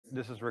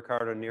This is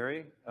Ricardo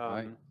Neri.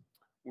 Hi.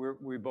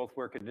 We both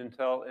work at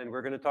Intel, and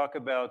we're going to talk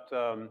about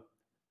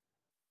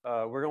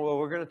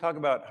we're going to talk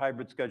about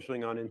hybrid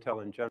scheduling on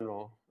Intel in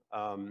general.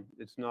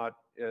 It's not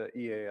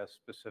EAS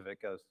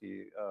specific, as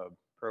the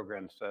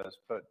program says,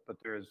 but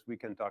we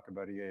can talk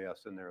about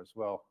EAS in there as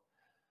well,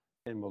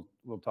 and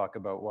we'll talk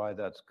about why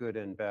that's good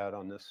and bad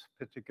on this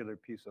particular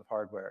piece of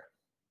hardware.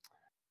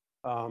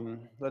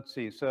 Let's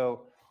see.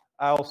 So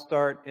I'll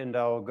start and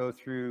I'll go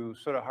through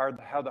sort of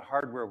how the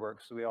hardware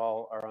works, so we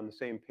all are on the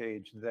same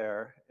page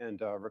there.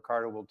 And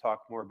Ricardo will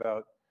talk more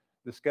about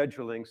the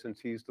scheduling, since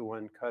he's the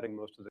one cutting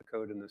most of the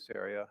code in this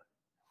area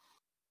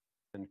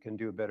and can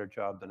do a better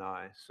job than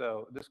I.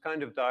 So this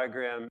kind of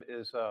diagram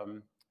is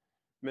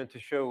meant to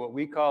show what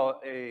we call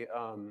a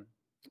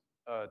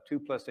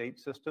 2+8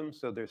 system.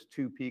 So there's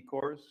 2 P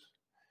cores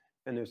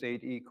and there's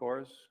 8 E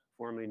cores,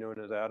 formerly known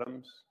as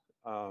atoms.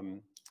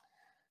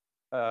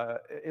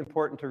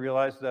 Important to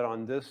realize that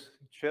on this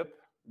chip,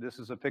 this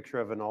is a picture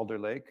of an Alder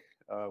Lake,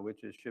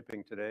 which is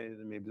shipping today.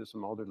 Maybe there's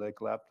some Alder Lake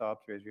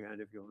laptops. Raise your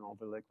hand if you have an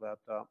Alder Lake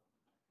laptop.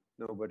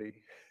 Nobody.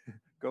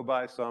 Go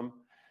buy some.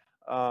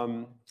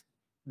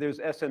 There's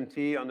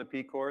SMT on the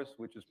P cores,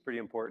 which is pretty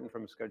important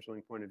from a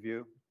scheduling point of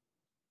view.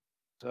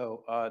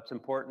 So it's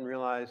important to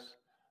realize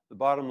the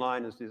bottom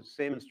line is the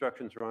same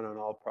instructions run on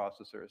all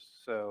processors.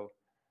 So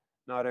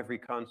not every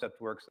concept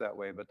works that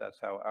way, but that's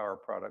how our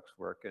products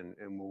work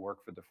and will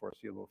work for the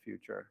foreseeable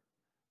future.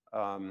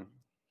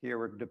 Here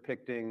we're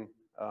depicting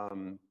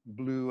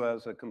blue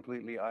as a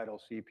completely idle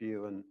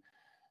CPU,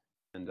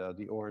 and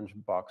the orange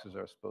boxes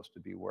are supposed to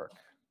be work.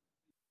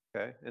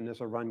 Okay, and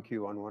there's a run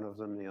queue on one of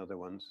them, the other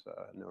one's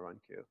no run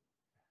queue.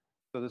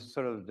 So this is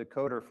sort of the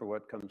decoder for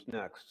what comes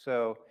next.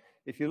 So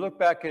if you look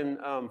back in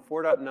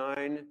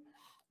 4.9,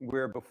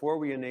 where before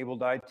we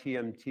enabled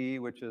ITMT,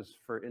 which is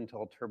for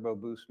Intel Turbo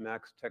Boost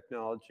Max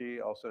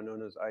technology, also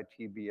known as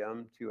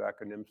ITBM, 2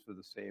 acronyms for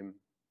the same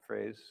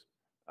phrase.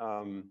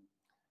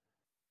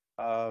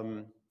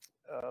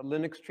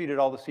 Linux treated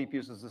all the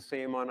CPUs as the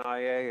same on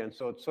IA, and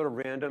so it's sort of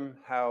random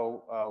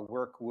how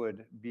work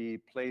would be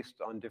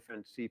placed on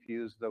different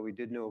CPUs, though we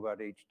did know about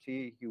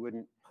HT.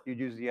 You'd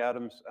use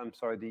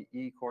the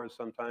E cores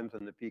sometimes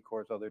and the P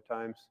cores other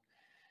times.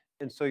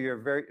 And so your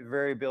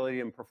variability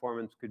in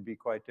performance could be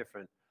quite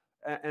different.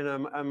 And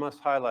I must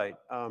highlight,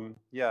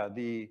 yeah,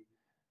 the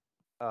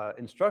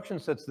instruction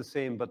set's the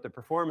same, but the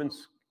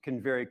performance can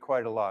vary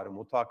quite a lot, and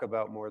we'll talk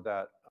about more of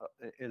that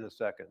in a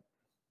second.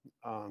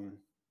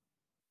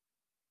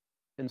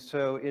 And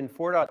so in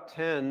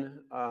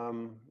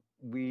 4.10,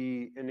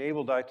 we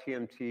enabled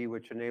ITMT,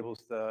 which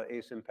enables the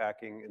ASIM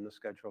packing in the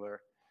scheduler.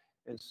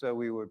 And so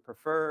we would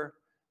prefer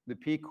the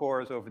P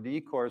cores over the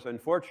E cores.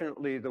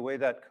 Unfortunately, the way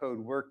that code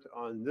worked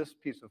on this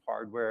piece of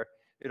hardware,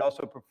 it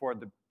also preferred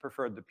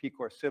the P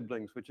core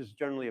siblings, which is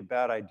generally a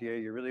bad idea.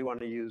 You really want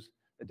to use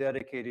a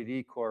dedicated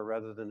E core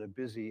rather than a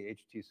busy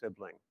HT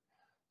sibling.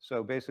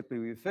 So basically,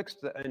 we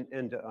fixed the,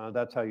 and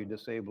that's how you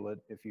disable it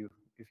if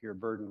you're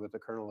burdened with a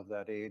kernel of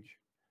that age.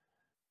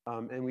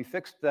 And we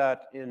fixed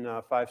that in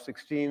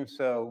 5.16.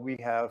 So we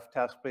have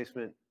task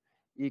placement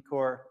E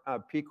core,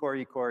 P core,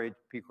 E core,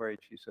 P core,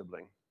 HT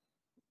sibling.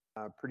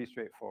 Pretty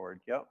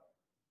straightforward. Yep.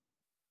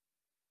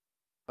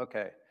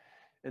 Okay.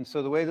 And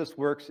so the way this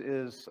works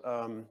is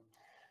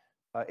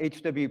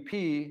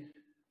HWP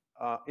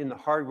in the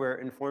hardware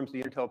informs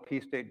the Intel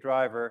P-state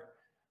driver,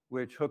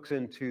 which hooks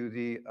into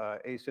the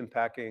ASIM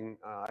packing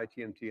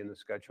ITMT in the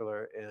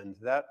scheduler. And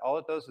that, all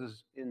it does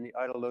is in the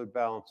idle load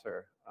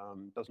balancer.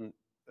 Doesn't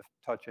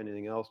touch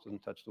anything else,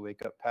 doesn't touch the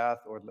wake up path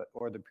or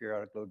the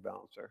periodic load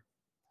balancer.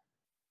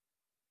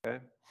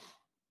 Okay.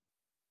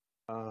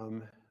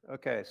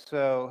 Okay,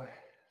 so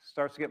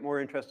starts to get more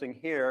interesting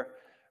here.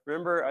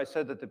 Remember, I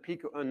said that the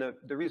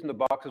reason the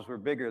boxes were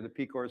bigger, the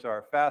P cores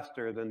are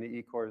faster than the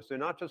E cores. They're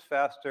not just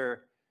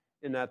faster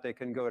in that they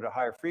can go at a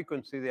higher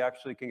frequency, they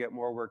actually can get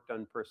more work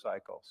done per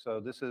cycle.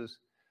 So this is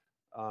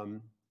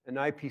an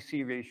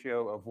IPC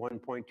ratio of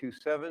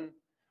 1.27.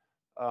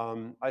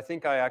 I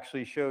think I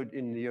actually showed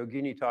in the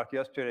Yogini talk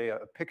yesterday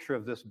a picture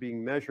of this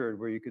being measured,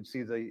 where you could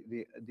see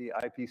the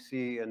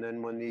IPC, and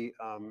then when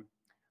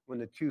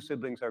the 2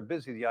 siblings are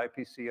busy, the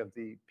IPC of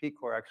the P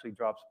core actually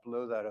drops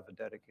below that of a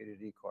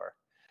dedicated E core.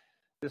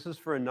 This is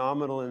for a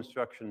nominal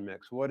instruction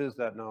mix. What is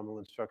that nominal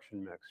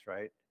instruction mix,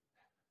 right?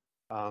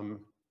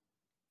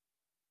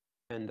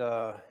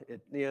 The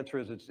answer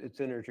is it's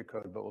integer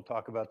code, but we'll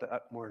talk about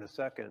that more in a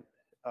second.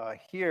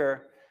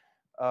 Here,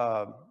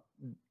 a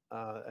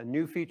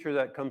new feature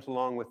that comes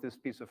along with this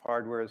piece of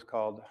hardware is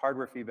called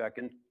hardware feedback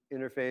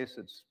interface.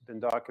 It's been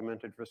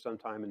documented for some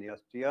time in the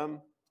SDM.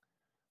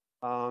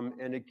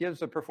 And it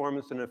gives a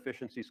performance and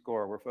efficiency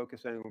score. We're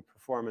focusing on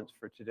performance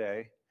for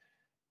today.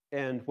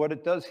 And what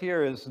it does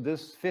here is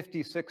this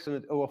 56,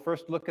 and well,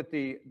 first look at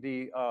the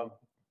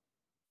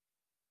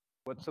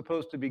what's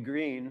supposed to be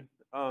green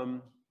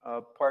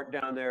part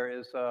down there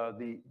is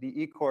the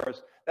E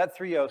cores. That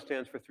 3.0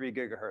 stands for 3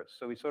 gigahertz.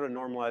 So we sort of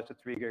normalized to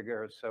 3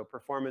 gigahertz. So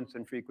performance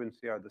and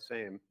frequency are the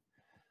same.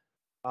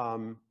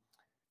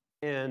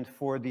 And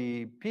for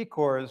the P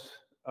cores,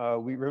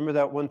 we remember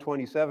that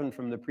 127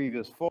 from the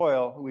previous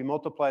foil. We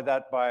multiply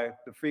that by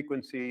the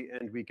frequency,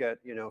 and we get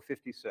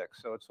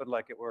 56. So it's sort of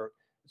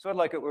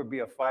like it would be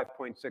a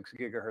 5.6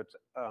 gigahertz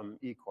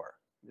E-core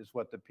is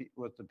what the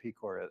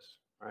P-core is,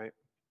 right?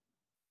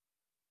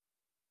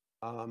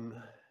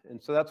 And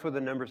so that's where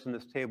the numbers in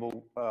this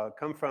table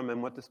come from.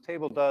 And what this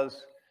table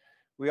does,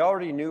 we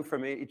already knew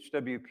from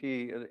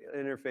HWP,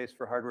 interface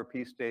for hardware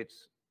P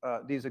states,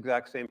 these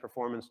exact same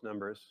performance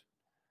numbers.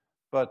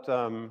 But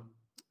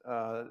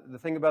the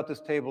thing about this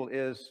table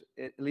is,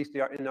 at least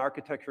in the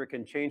architecture, it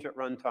can change at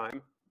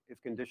runtime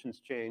if conditions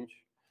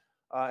change.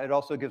 It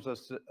also gives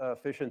us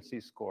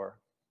efficiency score,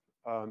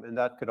 and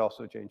that could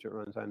also change at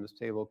runtime. This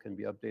table can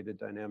be updated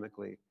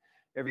dynamically.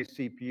 Every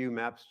CPU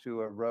maps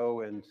to a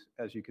row, and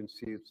as you can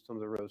see, some of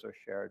the rows are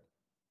shared.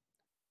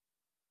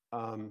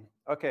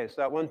 Okay, so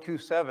that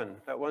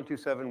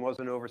 127 was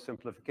an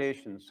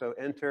oversimplification. So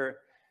enter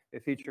a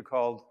feature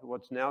called,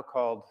 what's now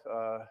called,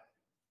 what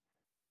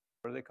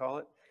do they call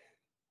it?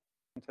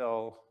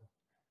 Intel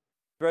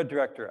Thread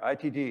Director,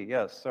 ITD,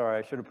 yes, sorry,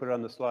 I should have put it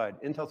on the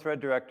slide. Intel Thread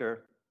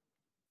Director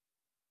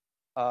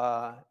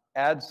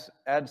adds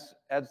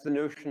the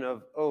notion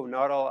of, oh,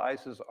 not all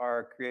ICEs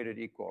are created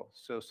equal.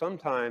 So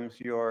sometimes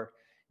if you're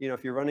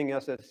running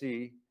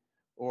SSE,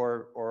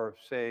 or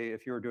say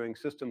if you're doing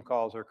system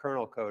calls or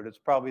kernel code, it's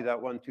probably that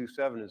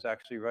 127 is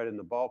actually right in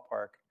the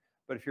ballpark.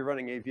 But if you're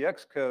running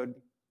AVX code,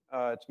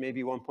 it's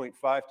maybe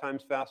 1.5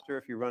 times faster.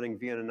 If you're running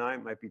VNNI,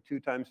 it might be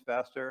 2 times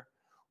faster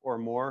or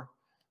more.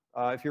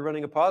 If you're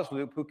running a pause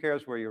loop, who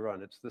cares where you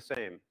run? It's the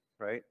same,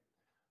 right?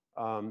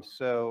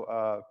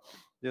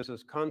 There's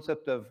this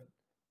concept of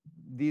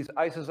these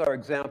ICEs are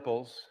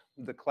examples.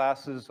 The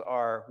classes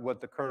are what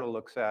the kernel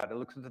looks at. It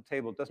looks at the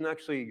table. It doesn't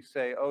actually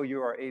say, oh,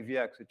 you are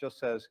AVX. It just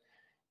says,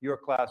 you're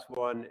class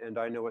 1, and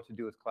I know what to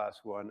do with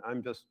class 1.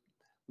 I'm just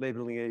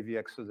labeling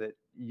AVX so that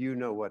you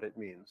know what it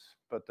means,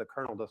 but the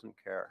kernel doesn't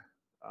care.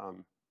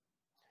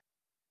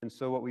 And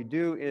so what we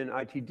do in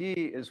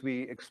ITD is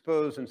we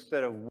expose,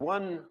 instead of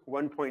one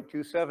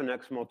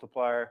 1.27x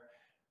multiplier,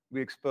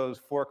 we expose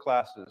 4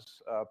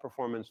 classes,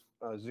 performance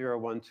 0,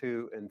 1,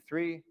 2, and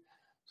 3.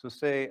 So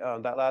say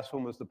that last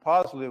one was the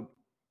pause loop,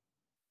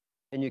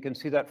 and you can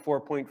see that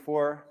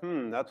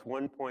 4.4, that's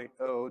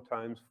 1.0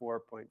 times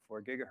 4.4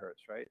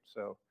 gigahertz, right?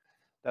 So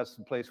that's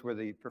the place where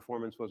the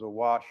performance was a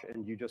wash,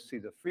 and you just see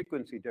the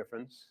frequency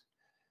difference.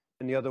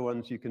 And the other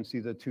ones, you can see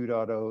the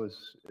 2.0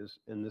 is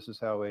and this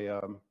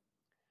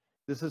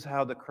is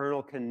how the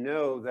kernel can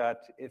know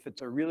that if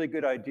it's a really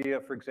good idea,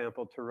 for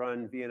example, to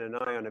run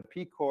VNNI on a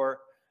P-core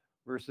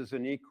versus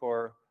an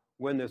E-core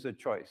when there's a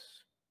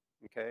choice,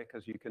 okay?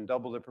 Because you can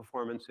double the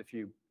performance if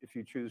you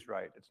choose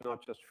right. It's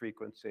not just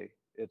frequency,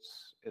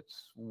 it's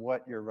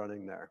what you're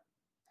running there.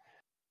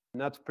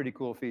 And that's a pretty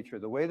cool feature.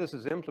 The way this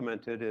is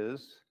implemented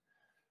is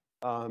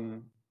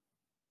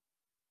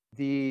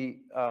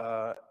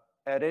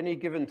at any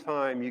given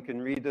time, you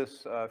can read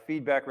this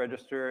feedback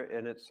register,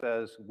 and it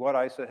says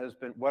what ISA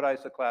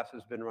class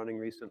has been running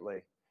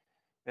recently.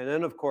 And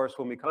then, of course,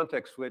 when we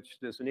context switch,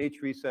 there's an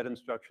H reset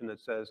instruction that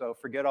says, oh,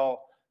 forget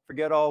all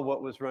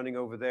what was running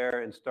over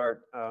there and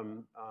start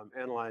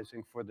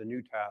analyzing for the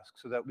new task,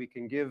 so that we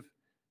can give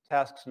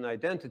tasks an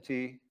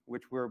identity,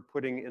 which we're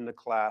putting in the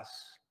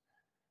class,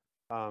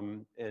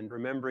 and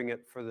remembering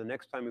it for the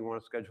next time we want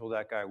to schedule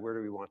that guy, where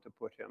do we want to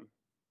put him?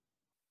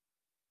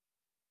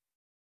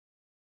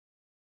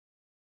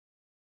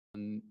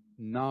 And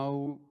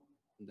now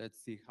let's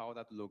see how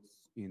that looks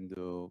in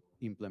the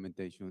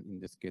implementation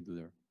in the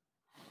scheduler.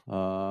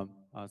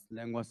 As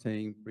Len was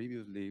saying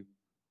previously,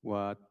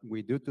 what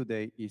we do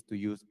today is to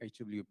use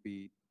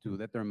HWP to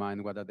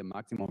determine what are the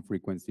maximum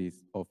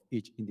frequencies of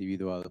each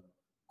individual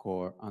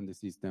core on the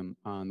system,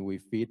 and we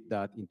feed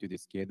that into the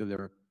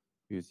scheduler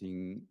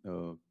using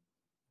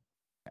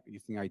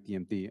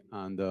ITMT,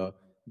 and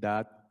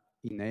that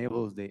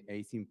enables the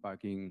async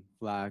packing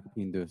flag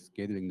in the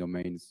scheduling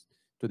domains.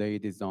 Today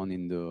it is done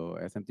in the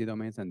SMT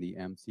domains and the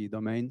MC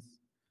domains.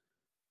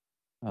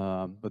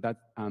 But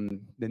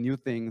the new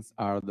things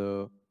are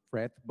the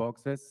thread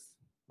boxes,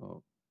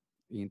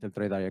 Intel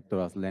Thread Director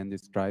as Len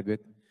described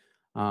it.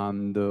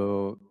 And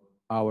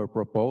our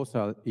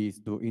proposal is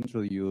to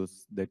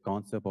introduce the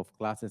concept of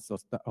classes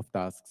of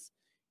tasks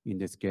in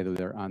the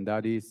scheduler, and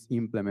that is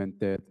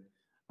implemented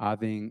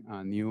adding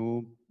a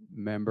new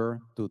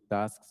member to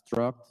task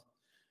struct,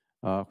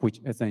 which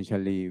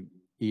essentially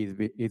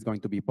is going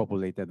to be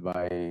populated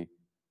by,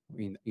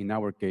 in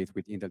our case,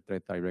 with Intel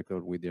Thread Director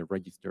with the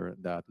register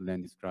that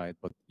Len described,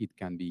 but it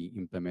can be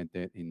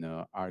implemented in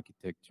an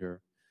architecture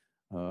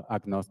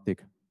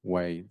agnostic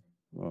way,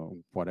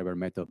 whatever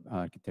method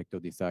architecture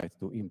decides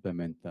to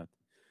implement that.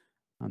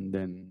 And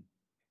then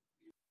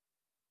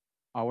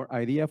our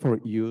idea for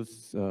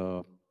use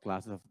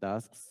classes of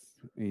tasks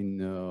in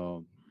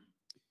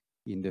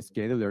the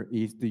scheduler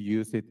is to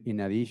use it in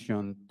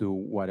addition to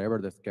whatever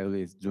the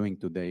scheduler is doing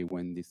today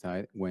when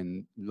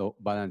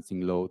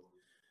balancing load,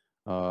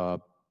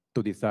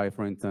 to decide,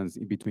 for instance,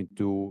 between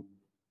two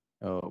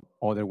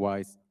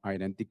otherwise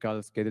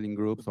identical scheduling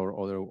groups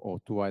or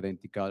two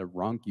identical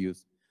run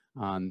queues,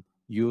 and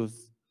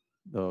use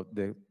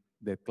the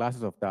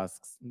classes of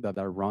tasks that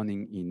are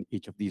running in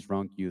each of these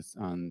run queues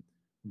and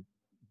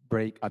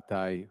break a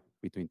tie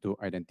between two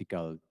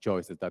identical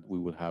choices that we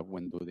will have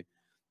when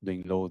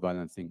doing load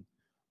balancing.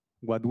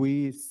 What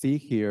we see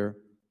here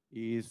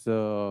is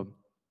a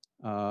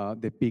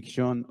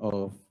depiction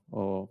of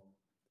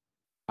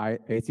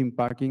async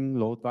packing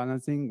load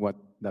balancing. What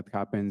that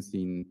happens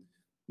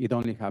it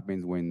only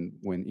happens when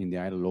in the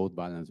idle load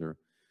balancer.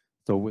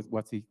 So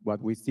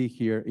what we see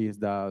here is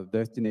the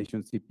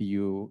destination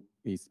CPU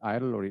is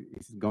idle, or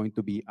is going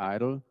to be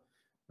idle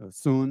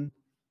soon,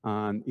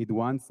 and it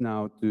wants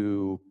now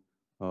to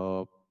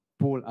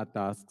pull a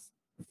task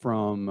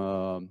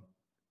from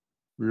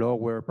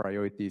lower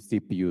priority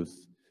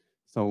CPUs.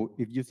 So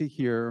if you see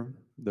here,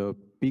 the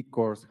P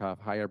cores have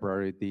higher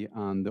priority,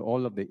 and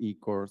all of the E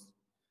cores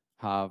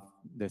have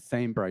the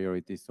same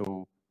priority.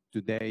 So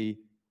today,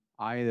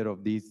 either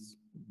of these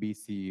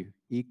BC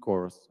E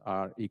cores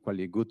are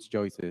equally good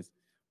choices.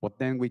 But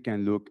then we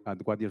can look at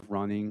what is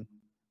running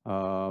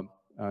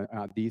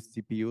at these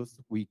CPUs.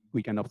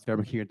 We can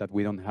observe here that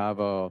we don't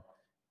have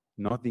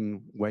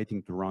nothing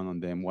waiting to run on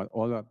them.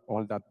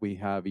 All that we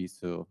have is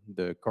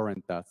the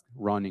current task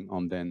running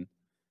on them.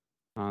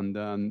 And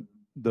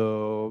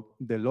the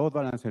load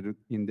balancer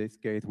in this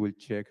case will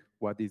check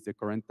what is the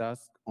current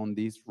task on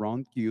these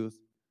run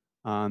queues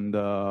and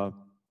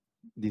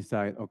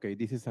decide, okay,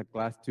 this is a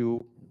class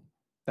 2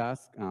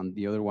 task and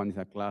the other one is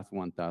a class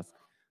 1 task.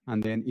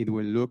 And then it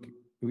will look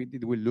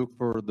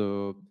for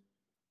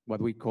what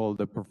we call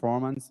the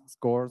performance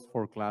scores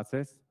for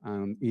classes,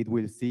 and it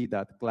will see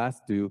that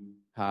class 2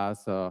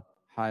 has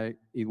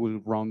it will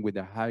run with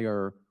a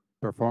higher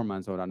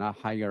performance or a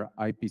higher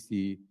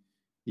IPC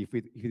if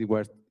it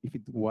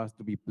was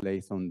to be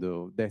placed on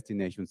the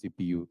destination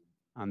CPU.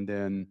 And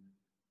then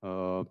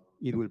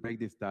it will break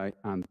this tie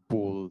and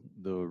pull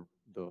the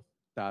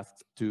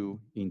task 2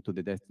 into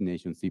the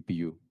destination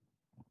CPU.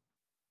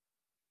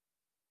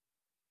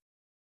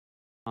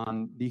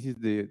 And this is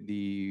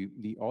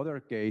the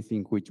other case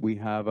in which we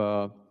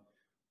have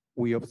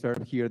we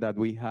observe here that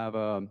we have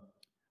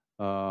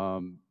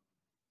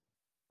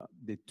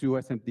the two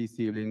SMT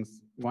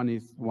siblings. One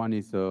is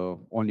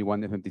only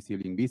one SMT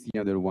sibling VC,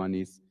 the other one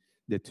is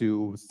the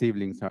two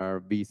siblings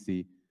are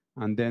VC.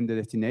 And then the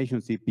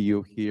destination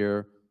CPU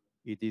here,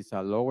 it is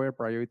a lower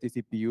priority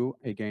CPU.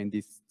 Again,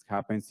 this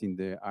happens in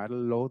the idle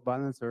load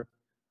balancer.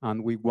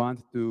 And we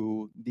want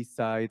to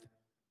decide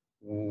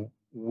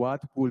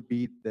what would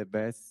be the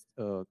best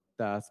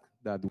task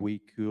that we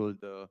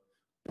could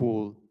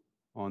pull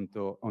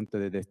onto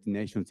the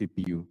destination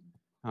CPU.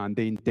 And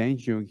the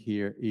intention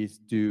here is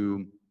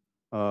to,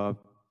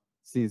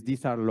 since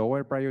these are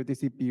lower priority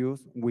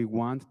CPUs, we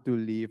want to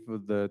leave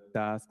the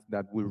task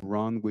that will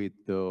run with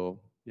the,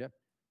 yeah.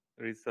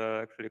 There is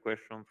actually a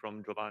question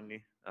from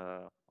Giovanni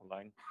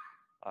online.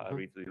 I'll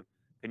read to you.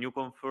 Can you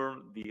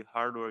confirm the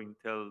hardware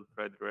Intel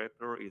thread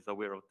director is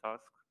aware of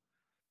tasks?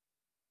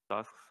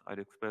 I'd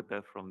expect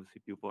that from the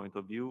CPU point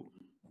of view.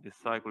 The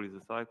cycle is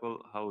a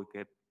cycle. How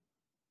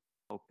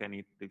can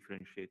it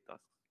differentiate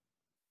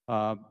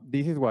tasks?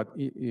 This is what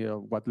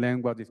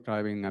Len was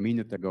describing a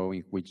minute ago,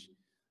 in which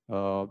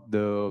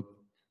the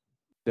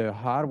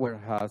hardware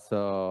has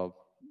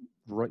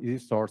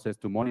resources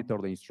to monitor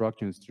the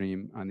instruction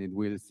stream, and it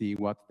will see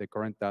what the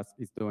current task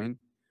is doing,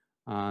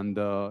 and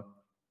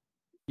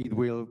it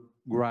will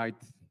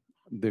write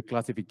the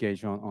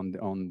classification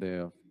on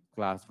the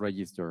class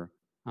register.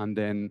 And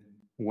then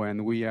when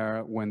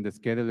the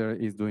scheduler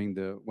is doing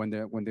when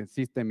the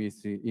system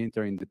is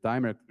entering the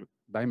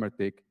timer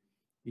tick,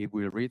 it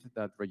will read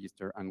that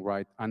register and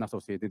write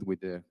unassociated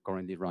with the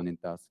currently running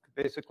task.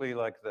 Basically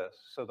like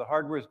this. So the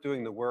hardware is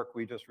doing the work,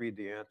 we just read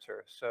the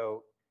answer.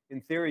 So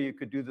in theory, you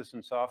could do this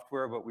in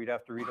software, but we'd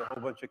have to read a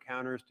whole bunch of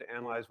counters to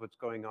analyze what's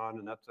going on,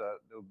 and that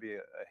would be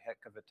a heck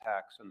of a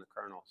tax in the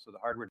kernel. So the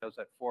hardware does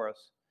that for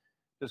us.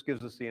 This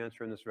gives us the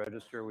answer in this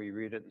register. We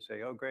read it and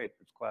say, oh, great,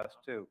 it's class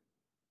 2.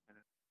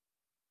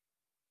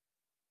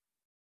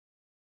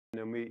 And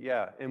then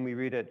we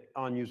read it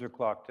on user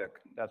clock tick.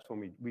 That's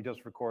when we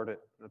just record it.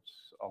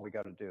 That's all we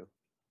got to do.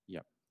 Yeah.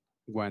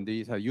 When there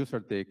is a user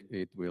tick,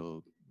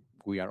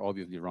 we are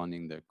obviously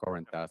running the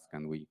current task,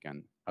 and we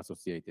can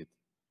associate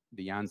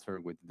the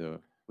answer with that.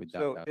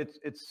 So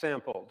it's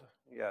sampled.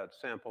 Yeah, it's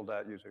sampled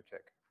at user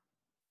tick.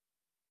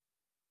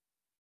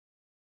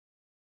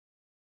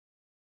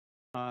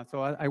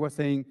 So I was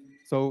saying,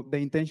 so the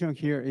intention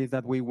here is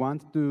that we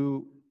want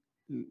to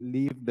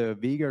leave the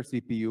bigger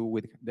CPU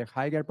with the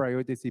higher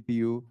priority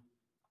CPU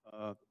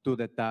to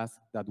the task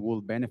that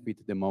will benefit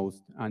the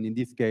most. And in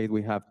this case,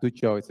 we have two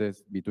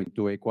choices between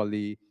two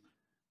equally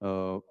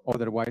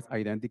otherwise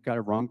identical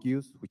run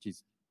queues, which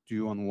is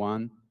 2 on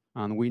 1.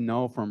 And we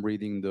know from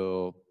reading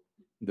the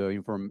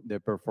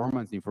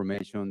performance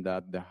information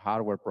that the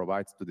hardware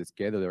provides to the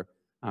scheduler,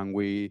 and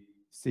we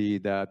see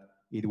that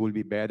it will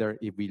be better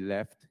if we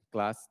left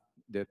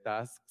the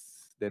task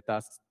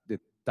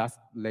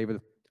labeled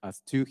as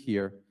 2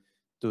 here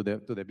to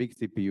the big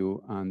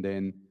CPU, and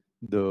then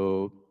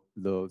the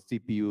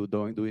CPU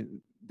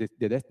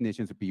the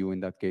destination CPU in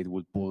that case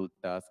will pull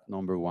task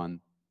number 1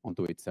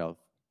 onto itself.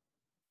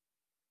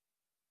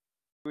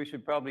 We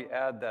should probably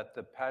add that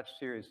the patch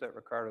series that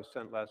Ricardo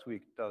sent last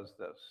week does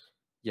this.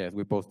 Yes,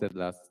 we posted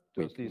last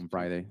week on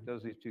Friday.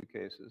 Does these two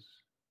cases.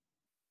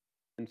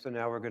 And so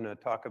now we're going to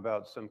talk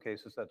about some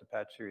cases that the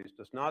patch series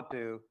does not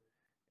do,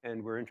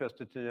 and we're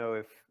interested to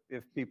know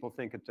if people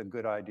think it's a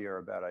good idea or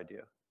a bad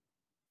idea.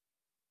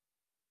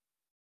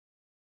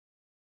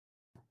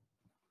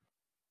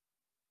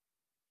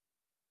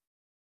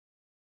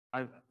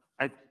 I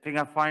think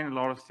I find a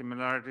lot of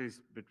similarities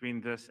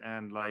between this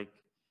and like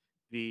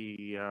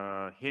the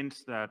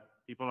hints that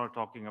people are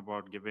talking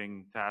about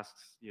giving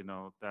tasks, you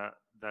know, that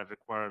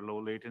require low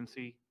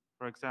latency,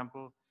 for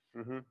example.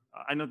 Mm-hmm.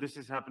 I know this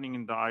is happening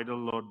in the idle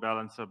load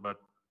balancer, but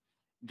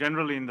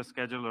generally in the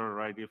scheduler,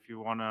 right, if you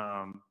want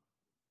to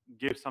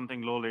give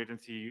something low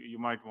latency, you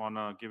might want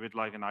to give it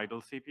like an idle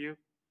CPU.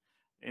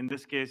 In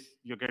this case,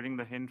 you're getting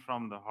the hint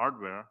from the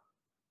hardware.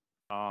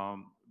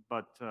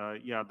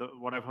 Yeah,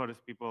 what I've heard is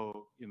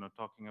people, you know,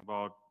 talking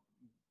about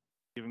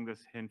giving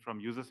this hint from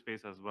user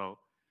space as well.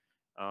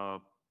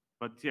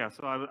 But yeah,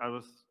 so I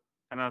was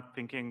kind of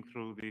thinking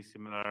through these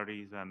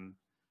similarities and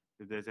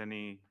if there's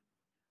any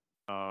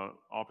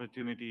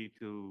opportunity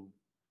to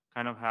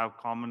kind of have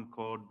common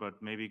code,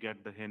 but maybe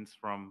get the hints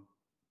from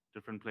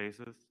different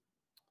places.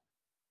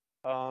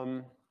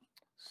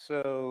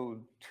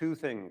 So two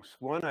things.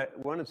 One,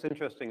 it's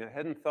interesting. I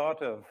hadn't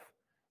thought of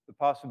the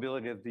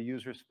possibility of the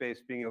user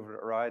space being able to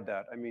ride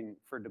that. I mean,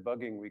 for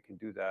debugging, we can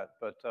do that.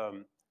 But,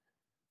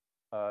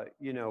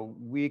 you know,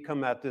 we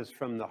come at this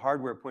from the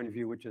hardware point of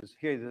view, which is,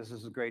 hey, this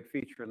is a great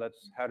feature.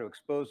 Let's how to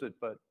expose it.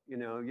 But, you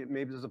know,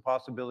 maybe there's a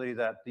possibility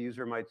that the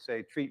user might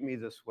say, treat me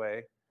this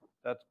way.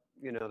 That's,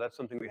 you know, that's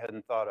something we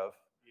hadn't thought of.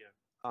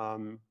 Yeah.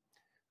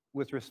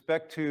 With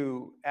respect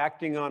to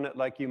acting on it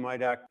like you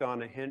might act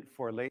on a hint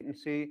for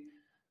latency,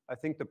 I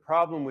think the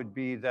problem would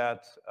be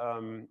that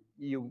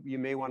you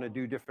may want to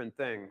do different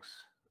things.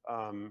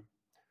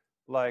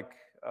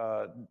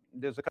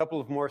 There's a couple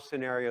of more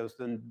scenarios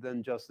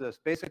than just this.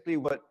 Basically,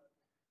 what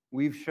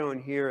we've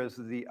shown here is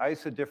the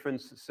ISA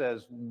difference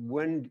says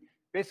when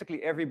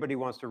basically everybody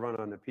wants to run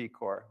on the P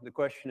core. The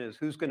question is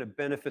who's going to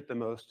benefit the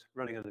most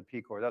running on the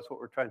P core? That's what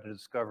we're trying to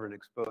discover and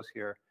expose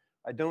here.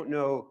 I don't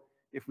know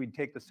if we'd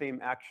take the same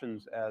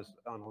actions as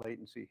on a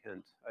latency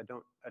hint. I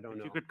don't know.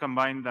 If you could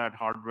combine that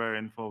hardware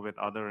info with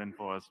other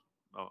info as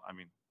well, I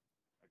mean.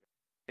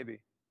 Maybe.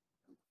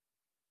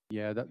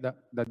 Yeah,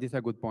 that is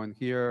a good point.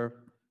 Here,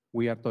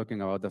 we are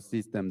talking about a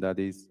system that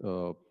is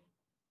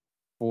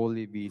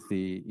fully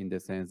busy in the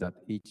sense that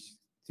each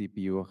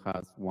CPU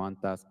has one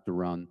task to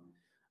run.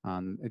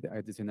 And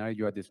the scenario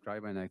you are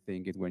describing, I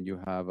think, is when you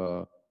have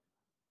a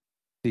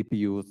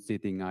CPU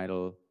sitting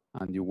idle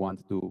and you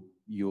want to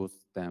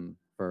use them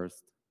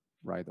first,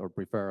 right? Or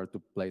prefer to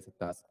place a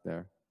task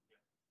there.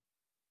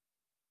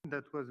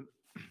 That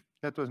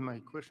was my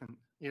question.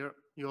 You're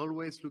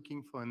always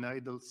looking for an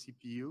idle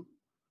CPU?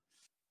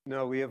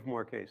 No, we have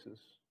more cases.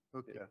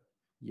 Okay.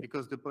 Yeah.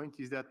 Because the point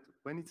is that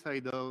when it's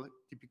idle,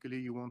 typically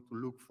you want to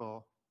look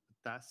for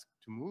a task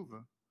to move.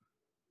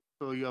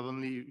 So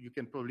you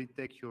can probably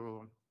take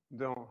your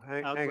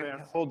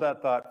hold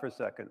that thought for a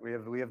second.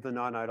 We have the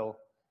non-idle.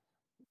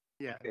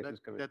 Yeah,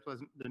 that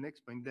was the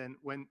next point. Then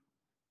when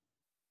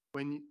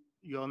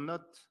you're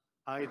not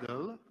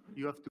idle,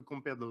 you have to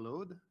compare the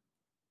load.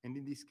 And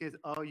in this case,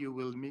 how you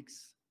will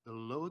mix the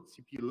load,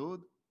 CPU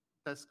load,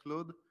 task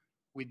load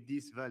with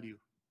this value,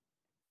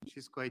 which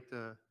is quite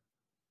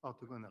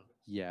orthogonal.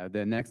 Yeah,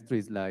 the next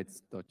 3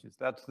 slides touch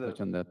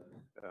on that.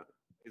 Yeah.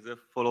 Is a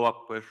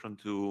follow-up question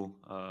to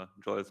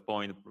Joel's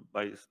point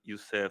by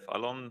Youssef.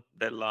 Along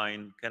that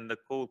line, can the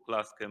code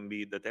class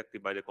be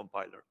detected by the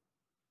compiler?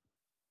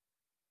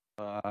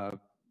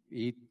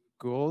 It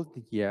could,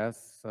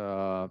 yes.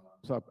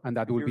 And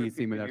that would be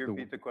similar to. Can you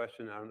repeat the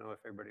question? I don't know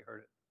if everybody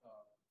heard it.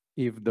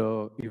 If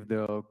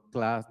the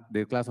class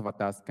of a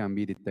task can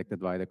be detected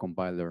by the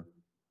compiler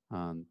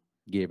and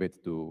give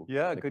it to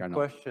the good kernel.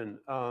 question.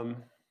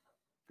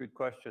 Good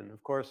question.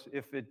 Of course,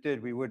 if it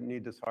did, we wouldn't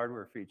need this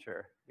hardware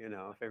feature, you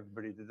know, if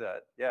everybody did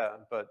that. Yeah,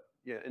 but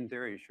yeah, in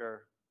theory,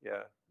 sure.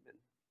 Yeah.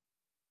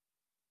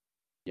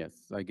 Yes,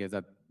 I guess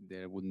that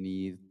there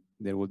need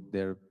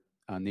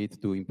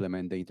to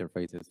implement the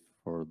interfaces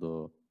for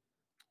the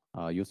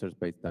user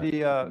space that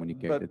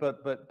communicated.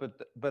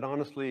 But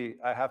honestly,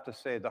 I have to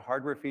say the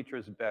hardware feature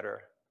is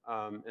better.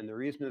 And the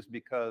reason is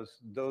because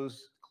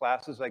those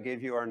classes I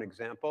gave you are an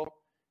example.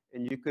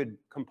 And you could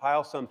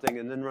compile something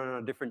and then run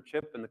on a different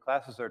chip, and the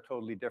classes are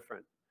totally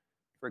different.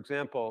 For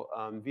example,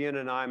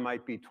 VNNI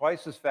might be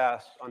twice as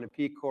fast on a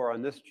P core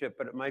on this chip,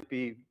 but it might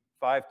be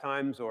 5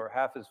 times or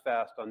half as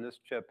fast on this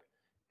chip.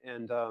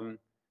 And,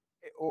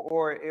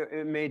 or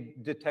it may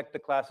detect the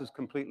classes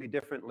completely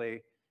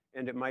differently.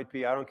 And it might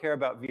be, I don't care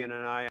about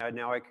VNNI,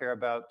 now I care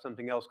about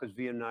something else because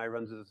VNNI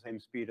runs at the same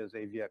speed as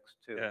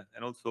AVX2. Yeah,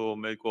 and also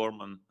Mel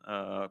Gorman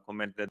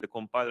commented that the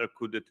compiler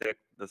could detect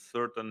that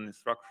certain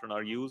instructions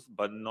are used,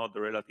 but not the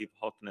relative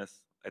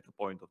hotness at a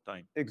point of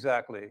time.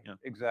 Exactly, Yeah,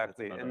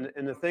 exactly.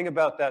 And the thing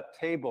about that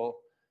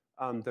table,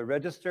 The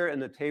register and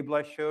the table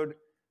I showed,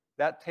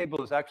 that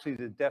table is actually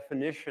the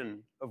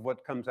definition of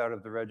what comes out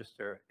of the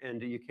register.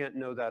 And you can't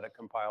know that at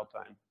compile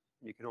time.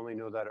 You can only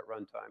know that at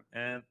runtime.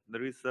 And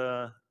there is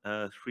a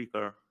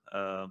shrieker.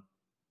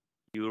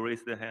 You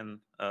raise the hand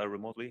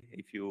remotely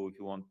if you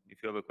want.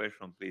 If you have a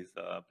question, please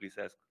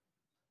ask.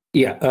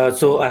 Yeah.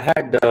 So I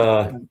had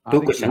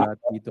two questions.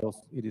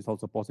 It is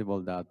also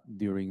possible that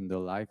during the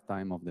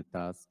lifetime of the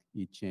task,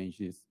 it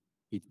changes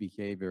its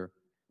behavior,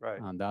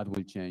 right? And that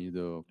will change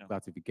the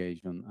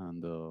classification,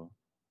 and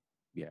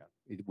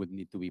it would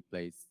need to be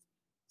placed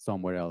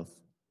somewhere else.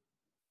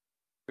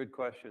 Good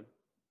question.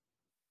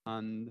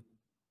 And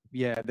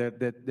yeah,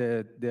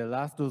 the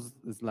last two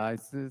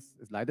slides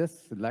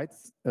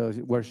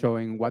were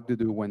showing what to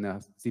do when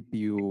a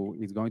CPU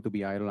is going to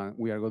be idle, and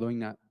we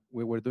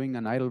were doing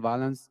an idle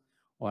balance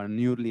or a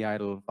nearly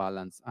idle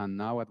balance. And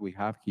now what we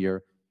have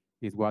here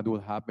is what will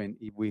happen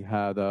if we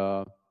had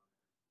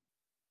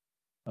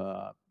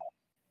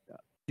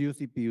two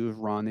CPUs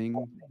running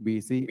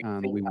busy,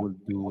 and we will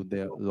do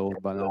the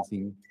load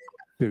balancing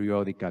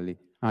periodically.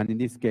 And in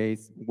this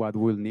case, what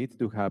will need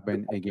to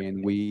happen,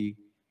 again, we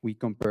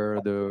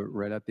compare the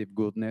relative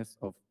goodness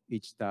of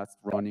each task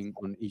running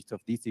on each of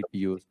these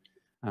CPUs,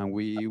 and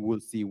we will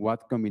see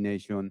what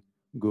combination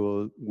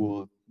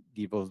will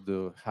give us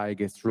the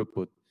highest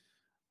throughput.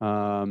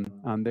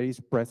 And there is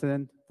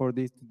precedent for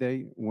this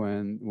today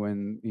when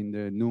in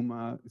the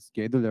NUMA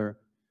scheduler,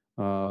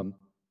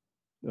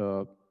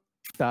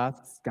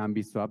 tasks can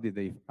be swapped if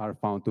they are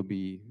found to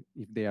be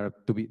if they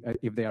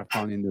are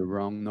found in the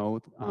wrong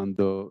node, and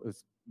the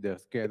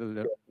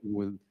scheduler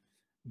will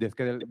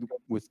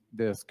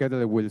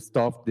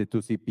stop the two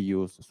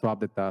CPUs, swap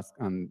the task,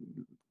 and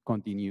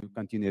continue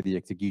the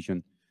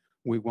execution.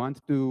 We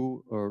want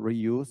to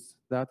reuse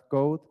that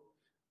code.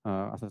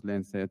 As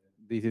Aslen said,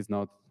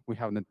 we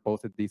haven't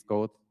posted this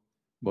code,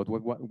 but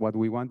what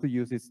we want to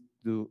use is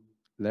to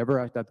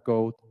leverage that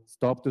code,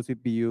 stop two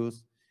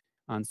CPUs,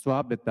 and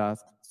swap the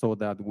task, so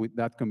that with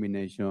that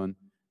combination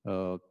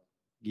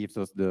gives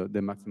us the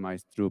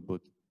maximized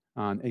throughput.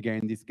 And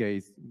again, in this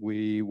case,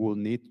 we will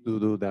need to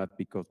do that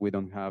because we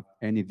don't have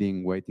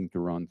anything waiting to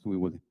run. So we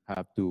will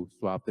have to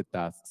swap the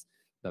tasks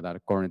that are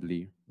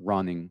currently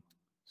running.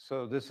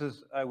 So this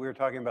is, we were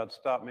talking about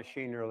stop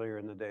machine earlier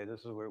in the day.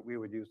 This is where we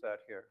would use that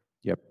here.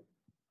 Yep.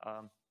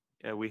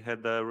 Yeah, we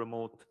had a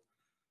remote.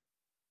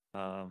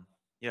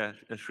 Yeah,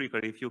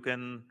 Shrikar, if you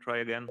can try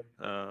again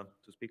to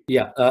speak.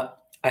 Yeah,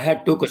 I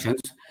had two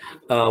questions.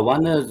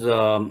 One is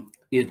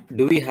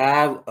do we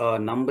have a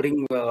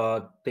numbering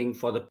thing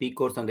for the P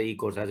cores and the E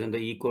cores? As in the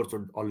E cores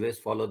would always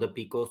follow the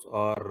P cores,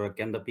 or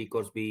can the P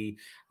cores be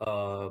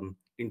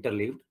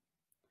interleaved?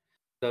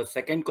 The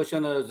second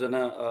question is,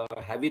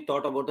 have you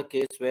thought about the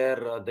case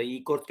where the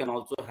E cores can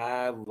also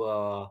have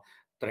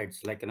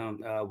threads? Like,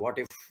 what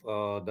if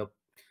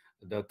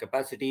the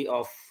capacity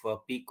of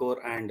P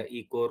core and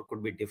E core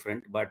could be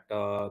different, but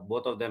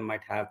both of them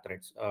might have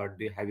threads?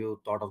 Have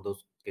you thought of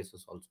those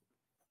cases also?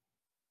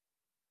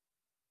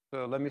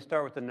 So let me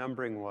start with the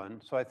numbering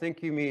one. So I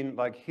think you mean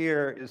like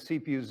here is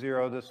CPU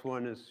 0. This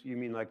one is, you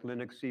mean like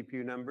Linux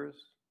CPU numbers?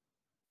 Is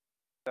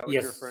that what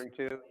you're referring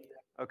to?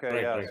 Okay,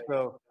 right, yeah. Right.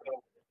 So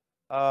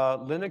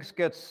Linux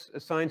gets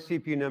assigned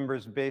CPU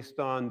numbers based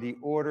on the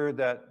order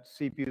that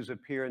CPUs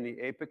appear in the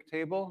APIC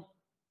table.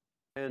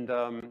 And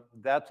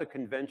that's a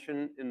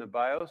convention in the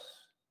BIOS.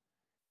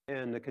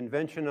 And the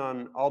convention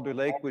on Alder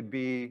Lake would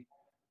be,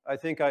 I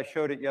think I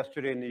showed it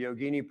yesterday in the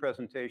Yogini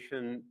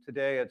presentation.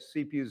 Today it's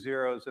CPU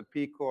 0 is a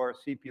P core,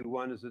 CPU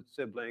 1 is its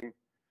sibling,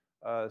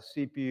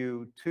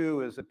 CPU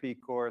 2 is a P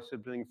core,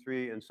 sibling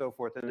 3, and so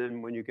forth. And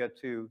then when you get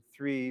to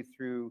 3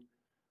 through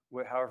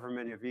however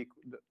many of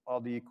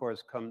all the E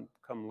cores come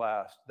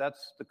last.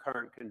 That's the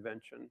current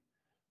convention.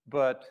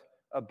 But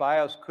a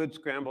BIOS could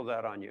scramble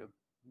that on you.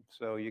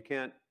 So you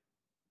can't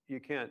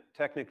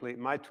technically,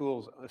 my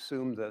tools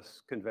assume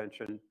this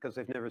convention because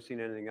they've never seen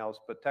anything else,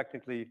 but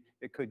technically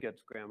it could get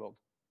scrambled.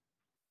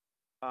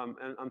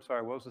 And I'm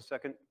sorry, what was the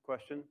second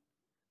question?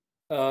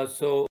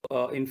 So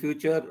in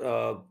future,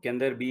 can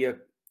there be a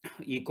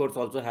E cores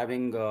also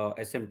having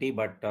SMT,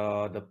 but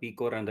the P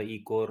core and the E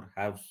core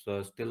have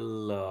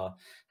still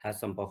has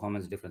some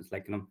performance difference?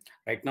 Like,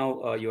 right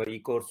now your E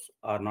cores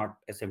are not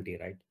SMT,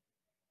 right?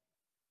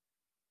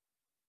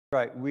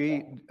 Right.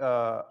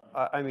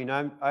 I mean,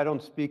 I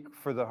don't speak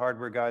for the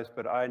hardware guys,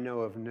 but I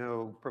know of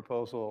no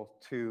proposal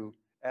to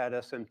add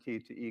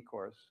SMT to E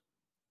cores.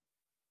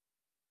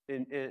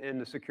 And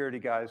the security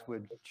guys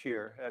would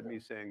cheer at me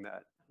saying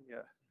that. Yeah.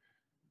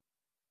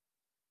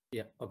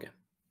 Yeah. Okay.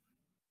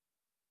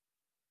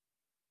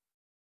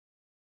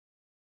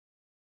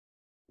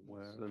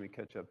 Well, let me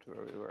catch up to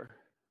where we were.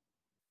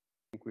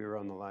 I think we were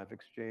on the live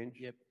exchange.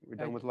 Yep. We're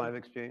done with live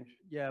exchange?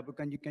 Yeah, but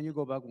can you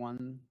go back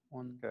one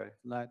Okay.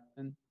 slide?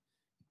 And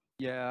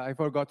yeah, I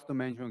forgot to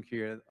mention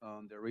here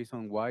the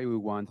reason why we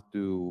want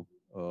to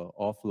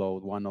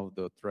offload one of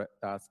the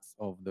tasks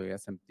of the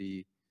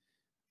SMT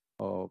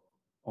of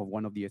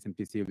one of the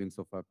SMT siblings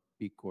of a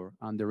P core.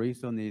 And the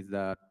reason is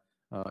that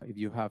if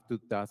you have two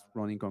tasks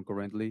running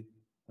concurrently,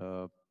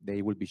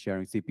 they will be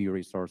sharing CPU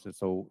resources.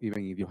 So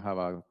even if you have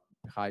a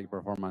high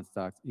performance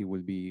task, it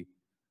will be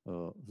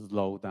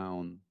slowed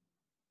down,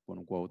 quote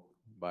unquote,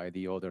 by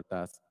the other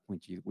task,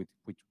 which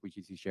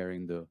is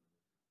sharing the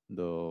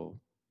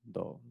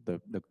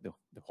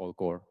whole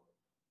core.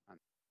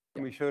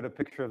 And we showed a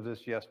picture of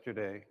this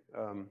yesterday,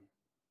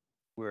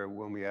 where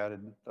when we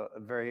added the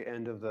very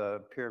end of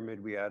the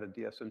pyramid, we added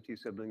the SMT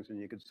siblings, and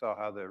you could saw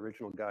how the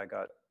original guy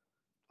got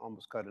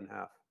almost cut in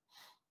half.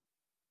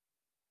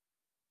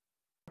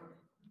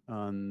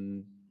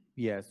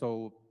 Yeah,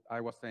 so I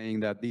was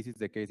saying that this is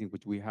the case in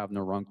which we have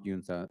no wrong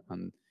queues,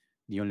 and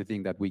the only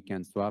thing that we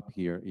can swap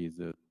here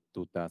is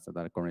two tasks that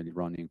are currently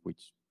running,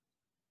 which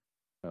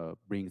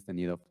brings the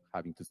need of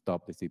having to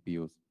stop the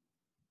CPUs.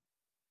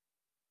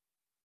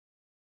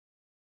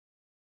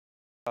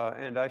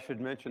 And I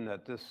should mention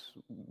that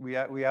we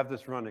have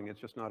this running. It's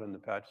just not in the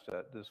patch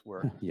set. This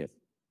works. Yes.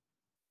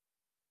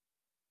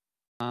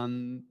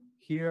 And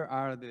here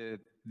are the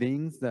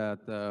things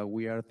that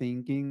we are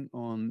thinking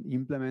on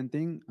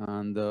implementing,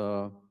 and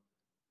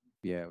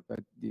yeah, but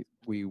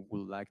we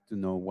would like to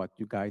know what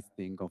you guys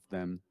think of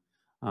them.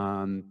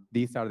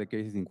 These are the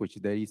cases in which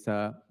there is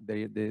a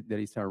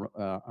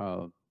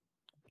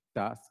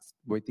tasks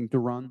waiting to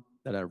run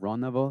that are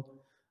runnable,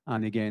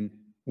 and again,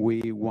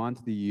 we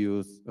want to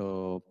use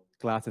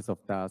classes of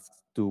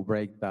tasks to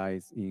break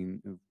ties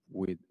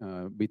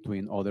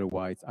between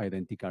otherwise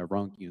identical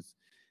run queues.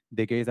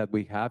 The case that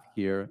we have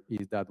here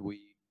is that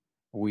the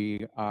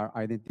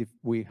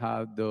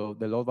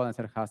load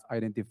balancer has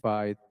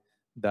identified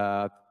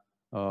that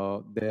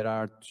there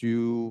are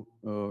two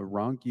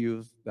run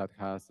queues that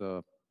has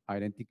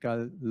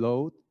identical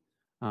load,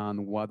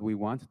 and what we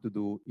want to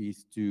do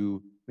is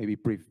to maybe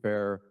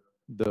prefer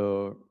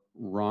the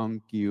run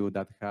queue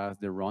that has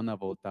the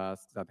runnable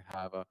tasks that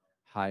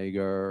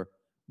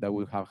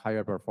will have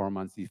higher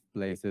performance if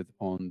placed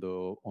on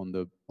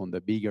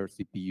the bigger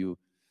CPU.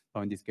 So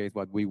in this case,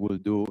 what we will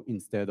do,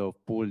 instead of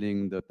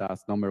pulling the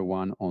task number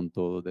 1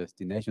 onto the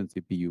destination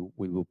CPU,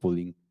 we will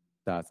pulling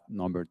task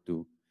number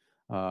 2,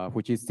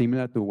 which is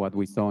similar to what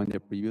we saw in the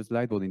previous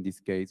slide, but in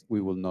this case,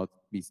 we will not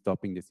be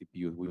stopping the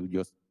CPU. We will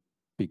just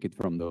pick it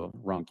from the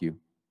run queue.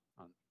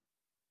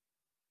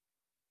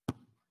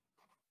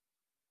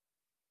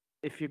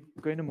 If you're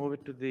going to move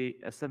it to the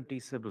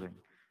SMT sibling,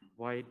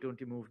 why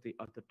don't you move the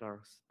other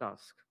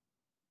task?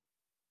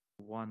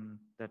 One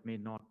that may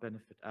not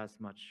benefit as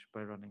much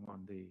by running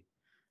on the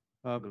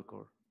single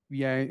core.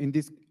 Yeah, in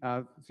this,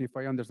 so if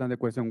I understand the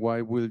question,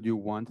 why will you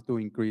want to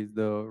increase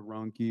the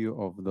run queue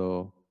of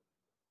the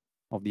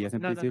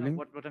SMT sibling?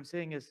 No. What I'm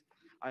saying is,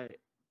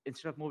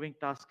 instead of moving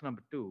task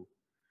number 2,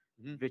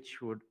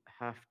 which would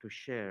have to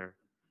share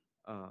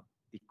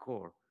the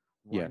core,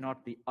 why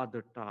not the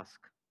other task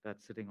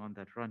that's sitting on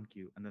that run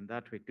queue, and then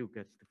that way 2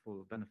 gets the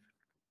full benefit?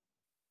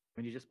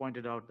 When you just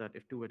pointed out that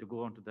if 2 were to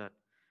go onto that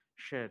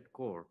shared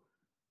core,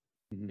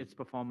 its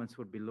performance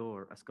would be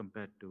lower as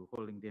compared to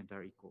holding the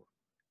entire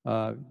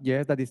E-core.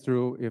 Yes, that is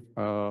true.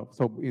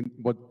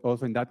 But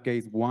also in that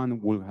case,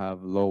 1 will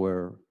have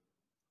lower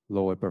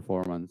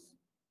performance.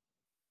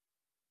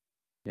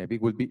 Yeah,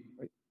 it will be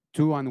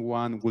 2 and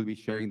 1 will be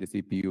sharing the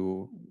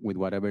CPU with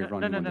whatever is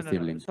running on the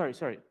sibling.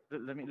 Sorry.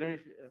 Let me.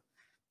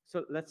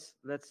 So let's.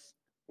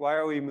 Why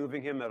are we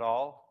moving him at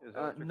all?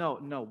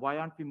 No. Why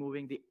aren't we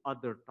moving the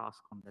other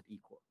task on that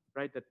E-core?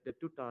 Right, the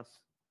 2 tasks.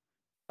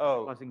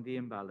 Causing the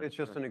imbalance. It's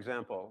just an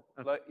example.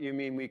 Okay. You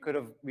mean we could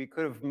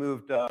have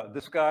moved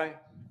this guy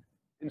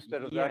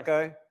instead of that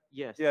guy?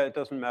 Yes. Yeah, it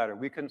doesn't matter.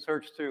 We can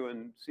search through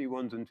and see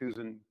 1s and 2s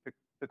and pick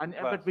the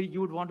class. But you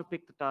would want to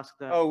pick the task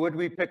that. Oh, would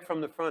we pick from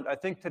the front? I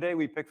think today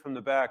we picked from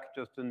the back,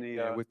 just in the.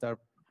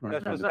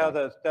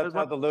 That's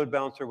how the load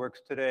balancer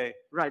works today.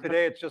 Right.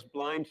 Today it's just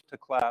blind to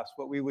class.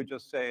 What we would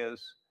just say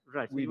is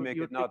we make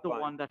it not blind. Pick the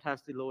one that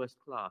has the lowest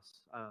class,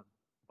 I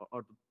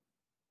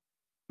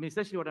mean,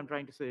 essentially what I'm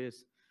trying to say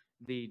is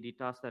the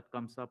task that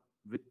comes up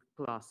with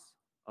class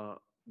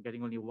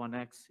getting only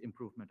 1x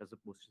improvement as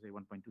opposed to say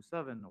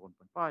 1.27 or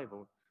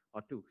 1.5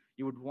 or 2.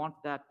 You would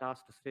want that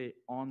task to stay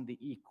on the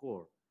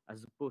E-core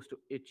as opposed to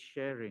it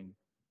sharing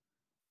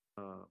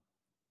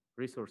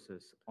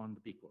resources on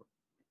the P-core.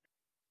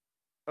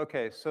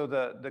 Okay, so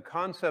the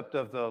concept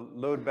of the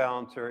load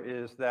balancer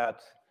is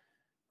that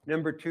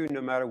number 2, no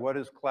matter what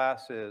his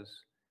class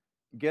is,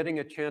 getting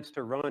a chance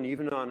to run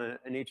even on an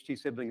HT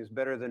sibling is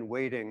better than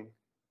waiting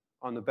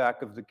on the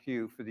back of the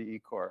queue for the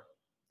E-core.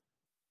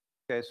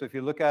 Okay, so if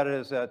you look at it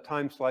as a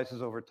time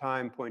slices over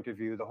time point of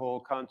view, the whole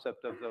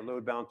concept of the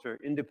load balancer,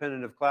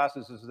 independent of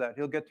classes, is that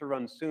he'll get to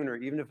run sooner,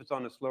 even if it's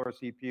on a slower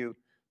CPU.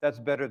 That's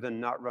better than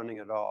not running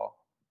at all.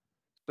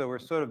 So we're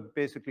sort of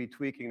basically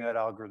tweaking that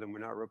algorithm. We're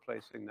not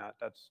replacing that.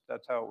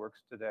 That's how it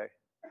works today.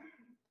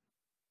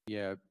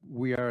 Yeah,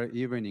 we are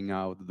evening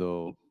out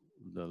the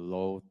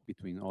load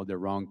between all the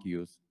run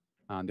queues,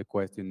 and the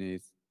question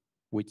is,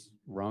 which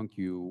run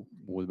queue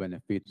will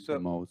benefit the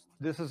most?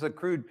 This is a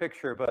crude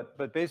picture,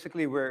 but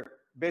basically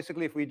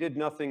if we did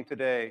nothing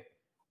today,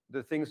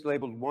 the things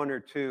labeled 1 or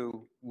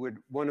 2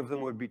 one of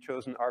them would be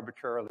chosen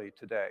arbitrarily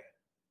today.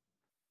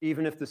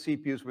 Even if the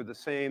CPUs were the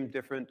same,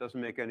 different, doesn't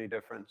make any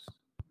difference.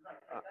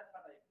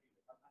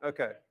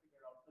 Okay.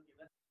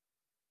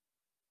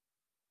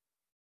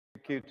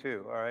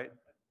 Q2, all right.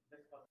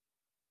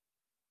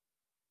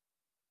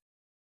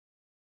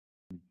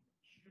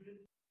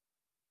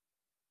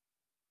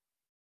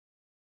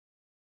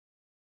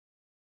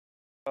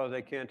 Oh,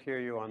 they can't hear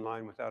you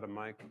online without a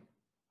mic.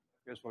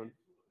 Here's one.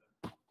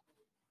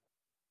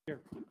 Here.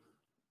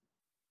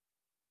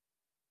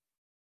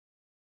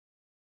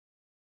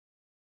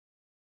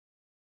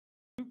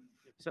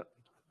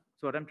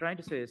 So what I'm trying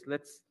to say is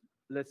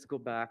let's go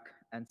back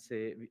and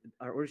say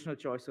our original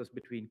choice was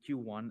between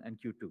Q1 and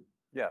Q2.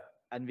 Yeah.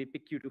 And we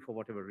pick Q2 for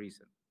whatever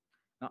reason.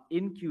 Now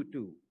in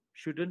Q2,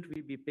 shouldn't we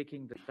be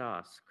picking the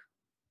task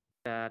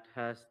that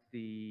has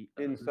the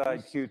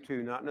inside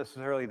Q2, not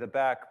necessarily the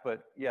back,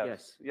 but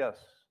yes, yes,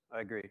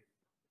 I agree.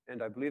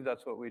 And I believe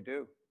that's what we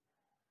do.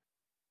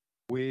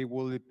 We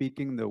will be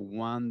picking the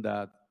one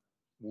that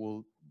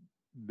will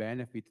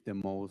benefit the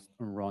most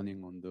from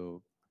running on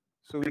the.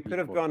 So we could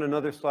have gone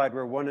another slide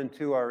where 1 and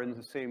 2 are in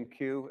the same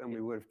queue, and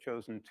we would have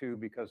chosen 2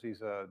 because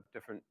he's a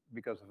different,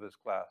 because of his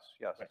class.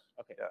 Yes. Right.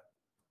 Okay. Yeah.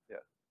 Yeah.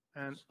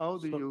 And how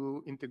do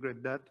you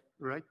integrate that?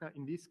 Right now,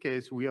 in this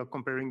case, we are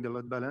comparing the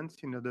load balance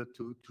in order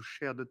to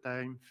share the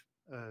time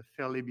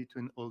fairly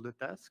between all the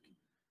tasks.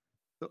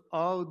 So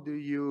how do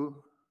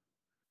you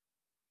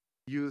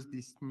use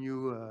this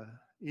new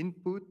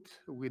input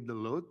with the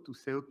load to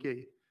say,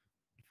 okay,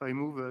 if I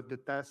move the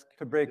task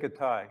to break a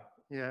tie?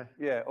 Yeah.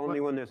 Yeah, only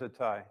when there's a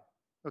tie.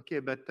 Okay,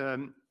 but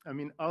I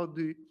mean, are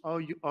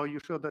you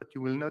sure that you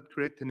will not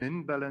create an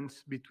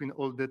imbalance between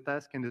all the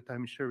tasks and the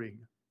time sharing?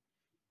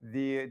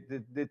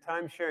 The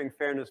time sharing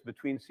fairness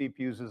between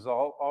CPUs is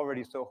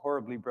already so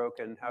horribly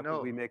broken. How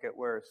could we make it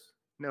worse?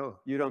 No.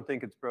 You don't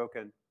think it's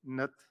broken?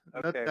 Not.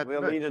 Okay, not that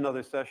we'll much. need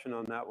another session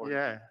on that one.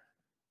 Yeah.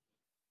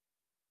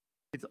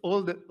 It's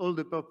all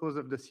the purpose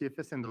of the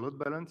CFS and the load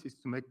balance is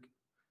to make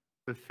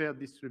a fair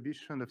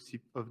distribution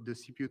of the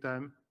CPU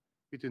time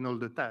between all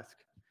the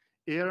tasks.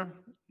 Here,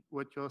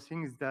 what you're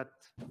seeing is that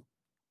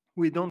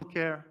we don't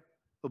care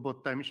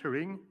about time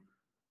sharing.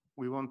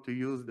 We want to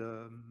use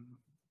the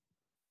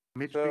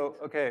metric. So,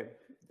 okay.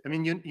 I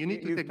mean, you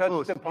need to take You've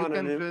both. touched upon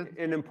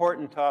an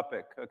important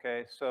topic,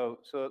 okay? So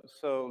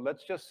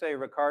let's just say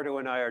Ricardo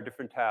and I are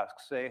different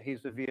tasks. Say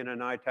he's a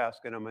VNNI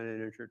task and I'm an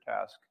integer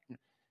task.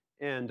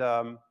 And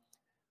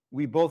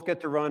we both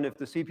get to run. If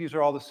the CPUs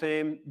are all the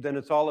same, then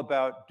it's all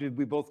about, did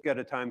we both get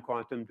a time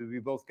quantum? Did we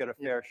both get a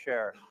fair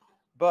share?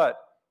 But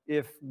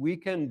if we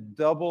can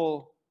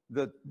double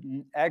the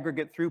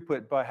aggregate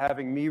throughput by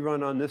having me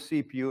run on this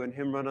CPU and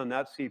him run on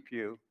that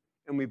CPU,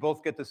 and we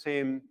both get the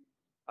same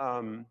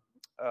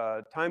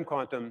time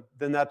quantum,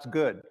 then that's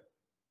good,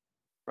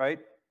 right?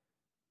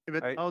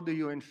 But right? How do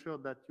you ensure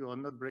that you are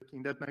not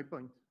breaking? That's my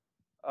point.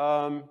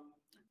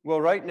 Well,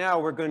 right now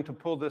we're going to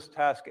pull this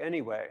task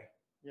anyway.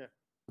 Yeah.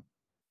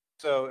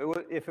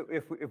 So if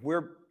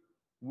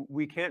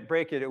we can't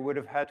break it, it would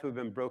have had to have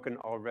been broken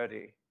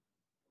already.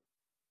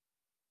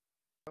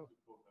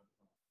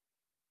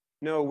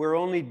 No, we're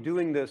only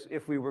doing this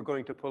if we were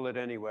going to pull it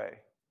anyway.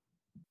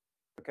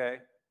 Okay,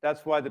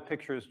 that's why the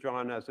picture is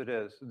drawn as it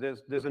is.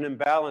 There's an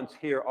imbalance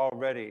here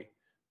already.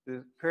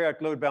 The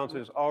periodic load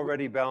balancer is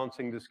already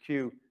balancing this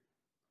queue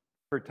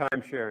for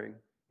time sharing.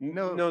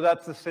 No,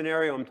 that's the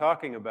scenario I'm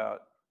talking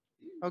about.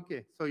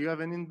 Okay, so you have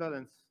an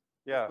imbalance.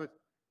 Yeah.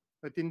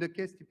 But in the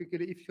case,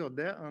 typically, if you're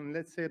there, and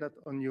let's say that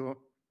on your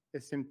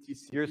SMT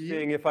CPU, you're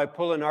saying if I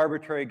pull an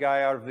arbitrary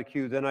guy out of the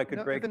queue, then I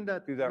could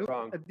do that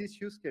wrong. At this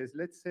use case,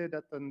 let's say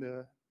that on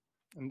the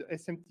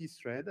SMT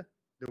thread,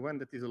 the one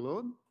that is a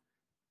load,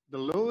 the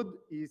load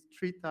is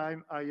 3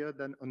 times higher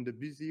than on the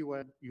busy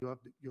where you have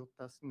your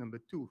task number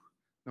 2.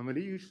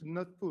 Normally, you should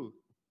not pull.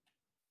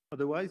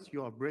 Otherwise,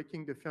 you are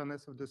breaking the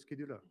fairness of the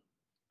scheduler.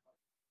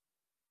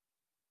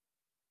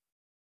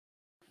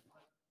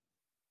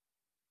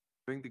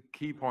 I think the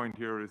key point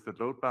here is that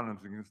load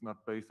balancing is not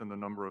based on the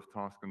number of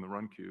tasks in the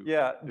run queue.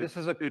 Yeah, this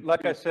is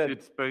like I said,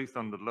 it's based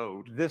on the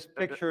load. This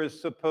picture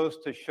is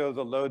supposed to show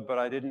the load, but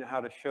I didn't know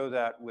how to show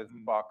that with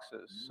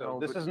boxes. So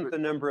this isn't the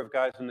number of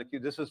guys in the queue.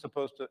 This is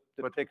supposed to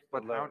depict the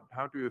load.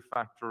 How do you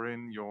factor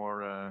in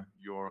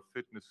your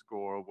fitness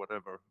score or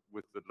whatever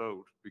with the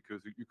load?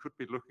 Because you could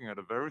be looking at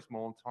a very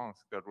small task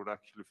that would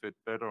actually fit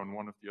better on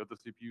one of the other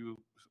CPUs,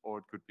 or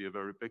it could be a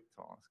very big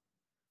task.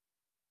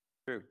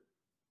 True.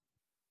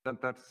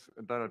 That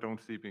I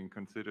don't see being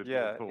considered.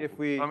 Yeah, at all. if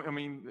we, I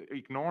mean,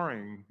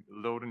 ignoring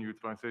load and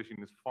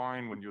utilization is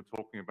fine when you're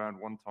talking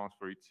about one task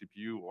for each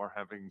CPU or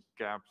having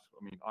gaps.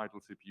 I mean, idle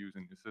CPUs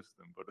in your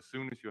system. But as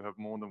soon as you have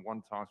more than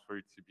one task for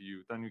each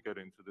CPU, then you get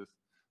into this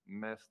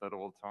mess that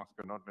all tasks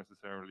are not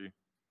necessarily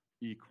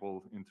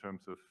equal in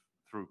terms of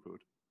throughput.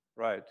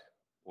 Right.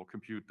 Or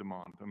compute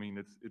demand. I mean,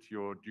 it's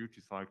your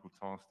duty cycle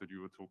task that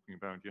you were talking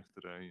about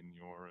yesterday in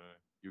your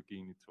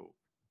Guinea talk.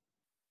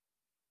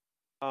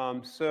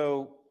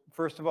 So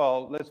first of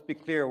all, let's be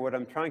clear. What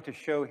I'm trying to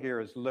show here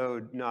is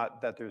load,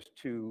 not that there's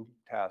 2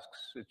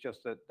 tasks. It's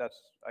just that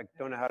I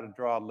don't know how to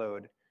draw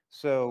load.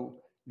 So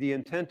the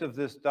intent of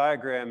this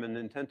diagram and the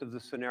intent of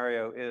this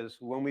scenario is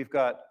when we've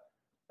got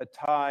a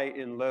tie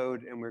in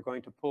load and we're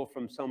going to pull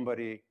from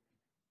somebody,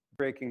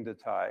 breaking the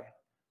tie.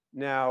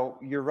 Now,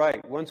 you're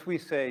right. Once we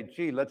say,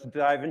 gee, let's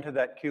dive into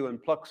that queue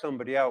and pluck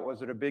somebody out,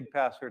 was it a big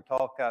pass or a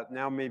tall cat?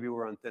 Now maybe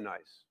we're on thin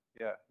ice.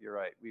 Yeah, you're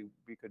right.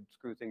 We could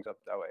screw things up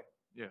that way.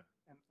 Yeah.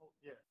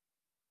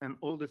 And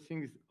all the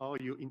things are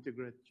you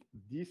integrate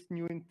this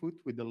new input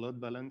with the load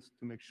balance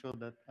to make sure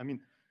that, I mean,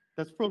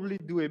 that's probably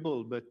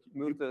doable, but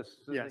move this.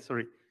 Yeah,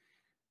 sorry.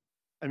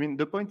 I mean,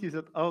 the point is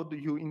that how do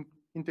you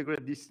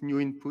integrate this new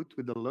input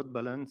with the load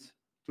balance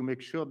to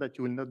make sure that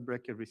you will not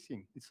break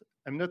everything?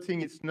 I'm not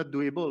saying it's not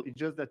doable. It's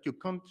just that you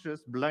can't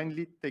just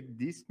blindly take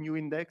this new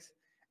index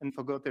and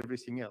forget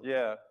everything else.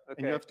 Yeah. Okay.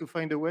 And you have to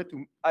find a way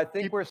to. I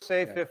think we're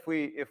safe if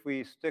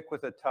we stick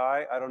with a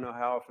tie. I don't know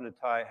how often a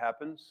tie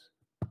happens.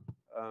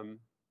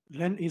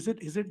 Len, is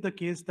it the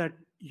case that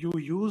you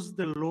use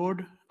the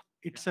load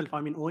itself? I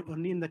mean,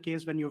 only in the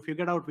case when you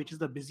figured out which is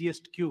the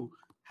busiest queue,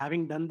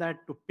 having done that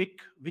to pick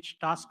which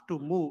task to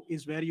move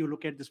is where you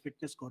look at this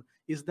fitness score.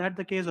 Is that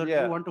the case, or do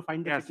you want to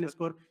find the fitness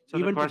score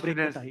even to break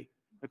the tie?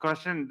 The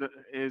question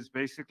is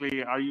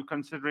basically, are you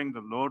considering the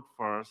load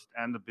first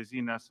and the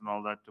busyness and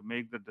all that to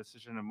make the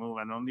decision to move?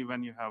 And only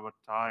when you have a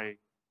tie,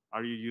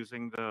 are you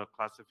using the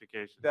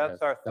classification?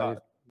 That's our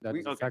thought. That's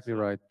exactly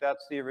right.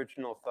 That's the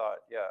original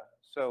thought, yeah.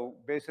 So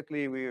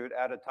basically, we would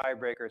add a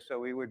tiebreaker, so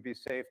we would be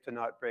safe to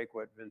not break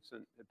what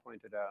Vincent had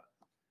pointed out.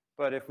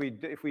 But if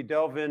we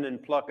delve in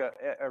and pluck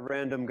a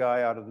random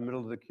guy out of the middle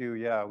of the queue,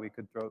 yeah, we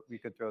could throw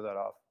that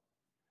off.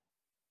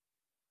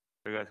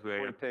 You guys,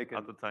 we're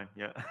out of time.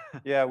 Yeah.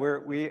 Yeah,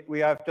 we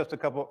have just a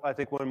couple. I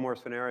think one more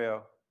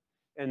scenario,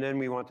 and then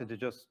we wanted to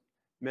just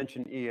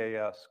mention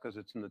EAS because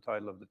it's in the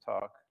title of the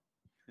talk,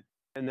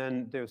 and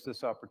then there's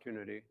this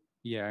opportunity.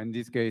 Yeah, in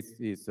this case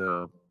is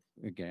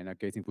again a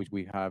case in which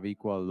we have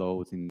equal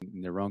loads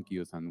in the run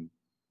queues, and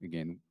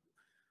again,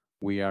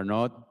 we are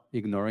not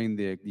ignoring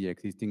the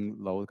existing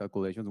load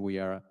calculations. We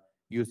are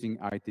using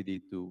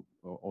ITD to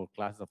or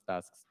classes of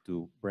tasks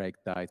to break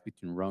ties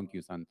between run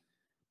queues and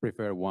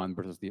prefer one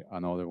versus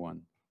another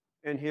one.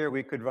 And here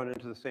we could run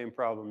into the same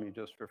problem you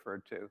just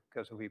referred to,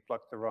 because if we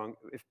pluck the wrong,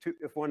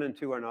 if 1 and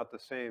 2 are not the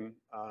same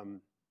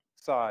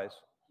size,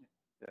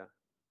 yeah.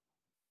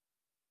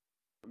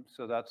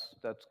 So that's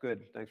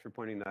good. Thanks for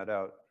pointing that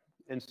out.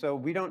 And so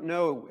we don't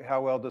know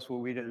how well this will.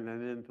 We didn't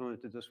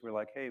implement this. We're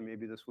like, hey,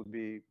 maybe this would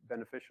be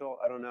beneficial.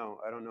 I don't know.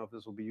 I don't know if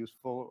this will be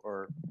useful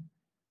or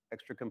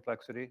extra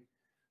complexity.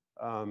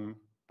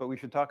 But we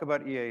should talk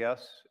about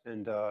EAS.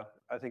 And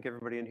I think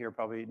everybody in here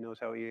probably knows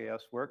how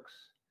EAS works.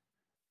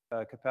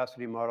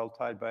 Capacity model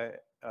tied by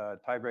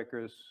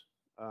tiebreakers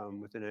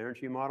with an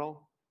energy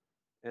model.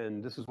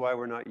 And this is why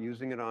we're not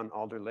using it on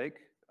Alder Lake.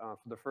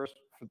 The first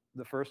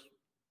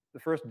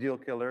deal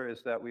killer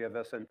is that we have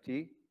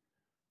SMT.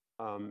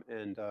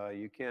 And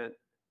you can't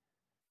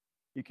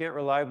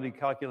reliably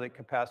calculate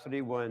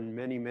capacity when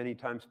many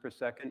times per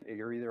second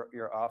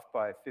you're off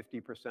by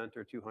 50%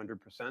 or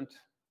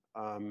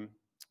 200%.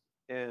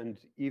 And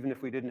even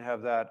if we didn't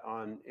have that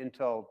on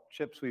Intel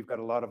chips, we've got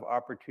a lot of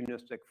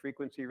opportunistic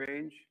frequency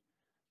range.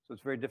 So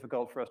it's very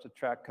difficult for us to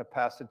track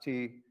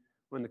capacity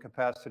when the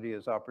capacity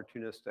is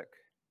opportunistic.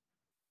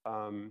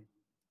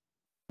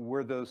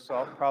 Were those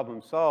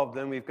problems solved,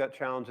 then we've got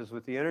challenges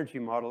with the energy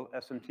model.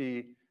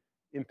 SMT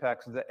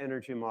impacts the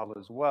energy model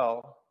as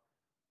well.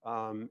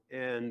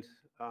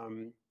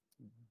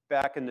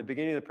 Back in the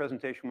beginning of the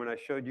presentation, when I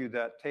showed you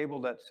that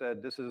table that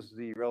said this is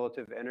the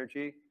relative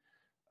energy,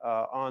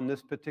 on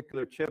this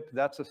particular chip,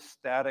 that's a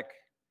static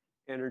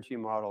energy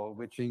model,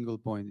 which— Single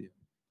point.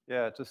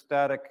 Yeah, it's a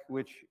static,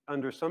 which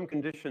under some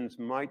conditions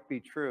might be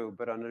true,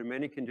 but under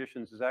many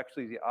conditions is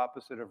actually the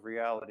opposite of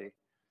reality.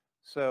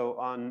 So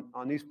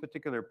on these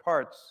particular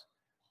parts,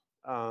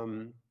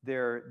 the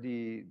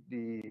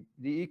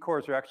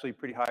E-cores are actually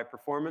pretty high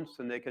performance,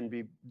 and they can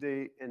be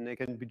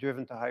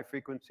driven to high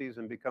frequencies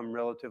and become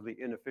relatively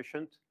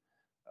inefficient.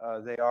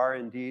 They are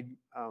indeed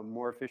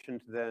more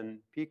efficient than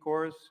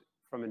P-cores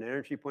from an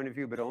energy point of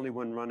view, but only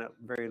when run at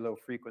very low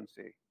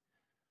frequency.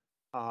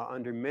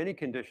 Under many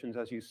conditions,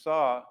 as you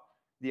saw,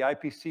 the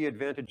IPC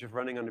advantage of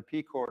running on a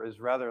P-core is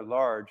rather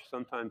large,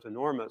 sometimes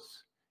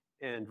enormous.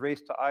 And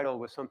race to idle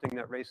with something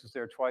that races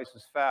there twice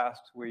as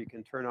fast, where you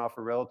can turn off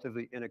a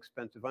relatively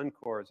inexpensive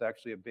uncore, is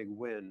actually a big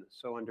win.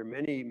 So under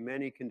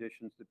many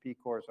conditions, the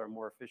P-cores are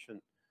more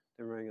efficient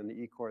than running on the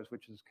E-cores,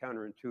 which is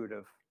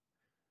counterintuitive.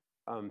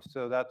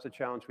 So that's a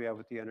challenge we have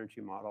with the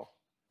energy model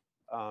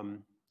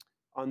on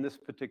this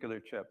particular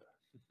chip.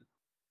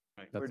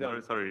 Right.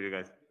 Sorry, you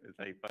guys. It's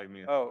like 5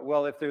 minutes. Oh,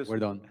 well, if there's— We're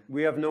done.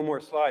 We have no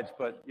more slides,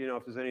 but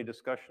if there's any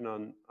discussion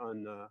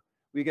on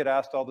we get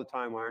asked all the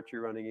time, why aren't you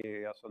running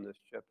EAS on this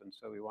chip? And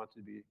so we want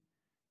to be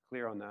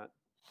clear on that.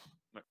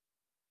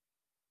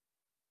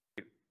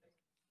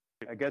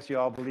 I guess you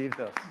all believed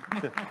us.